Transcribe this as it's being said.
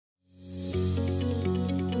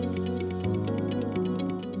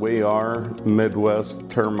We are Midwest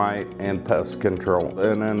Termite and Pest Control.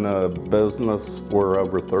 Been in the business for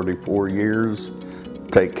over 34 years.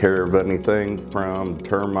 Take care of anything from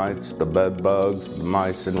termites to bed bugs, to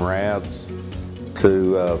mice and rats,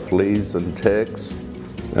 to fleas and ticks,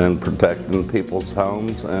 and protecting people's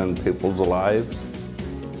homes and people's lives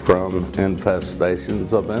from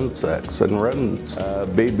infestations of insects and rodents.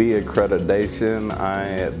 BBB Accreditation,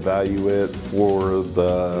 I value it for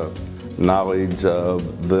the knowledge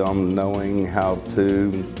of them knowing how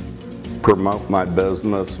to promote my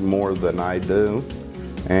business more than I do,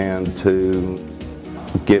 and to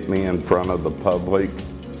get me in front of the public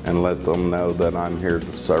and let them know that I'm here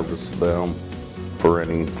to service them for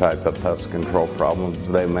any type of pest control problems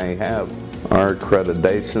they may have. Our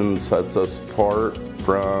accreditation sets us apart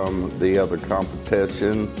from the other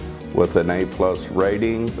competition with an A+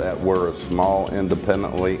 rating, that we're a small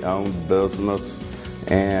independently owned business,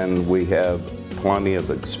 and we have plenty of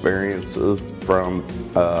experiences from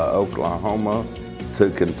Oklahoma to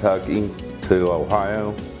Kentucky to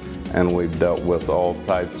Ohio, and we've dealt with all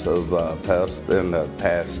types of pests in the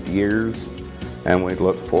past years, and we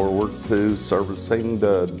look forward to servicing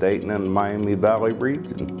the Dayton and Miami Valley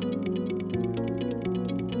region.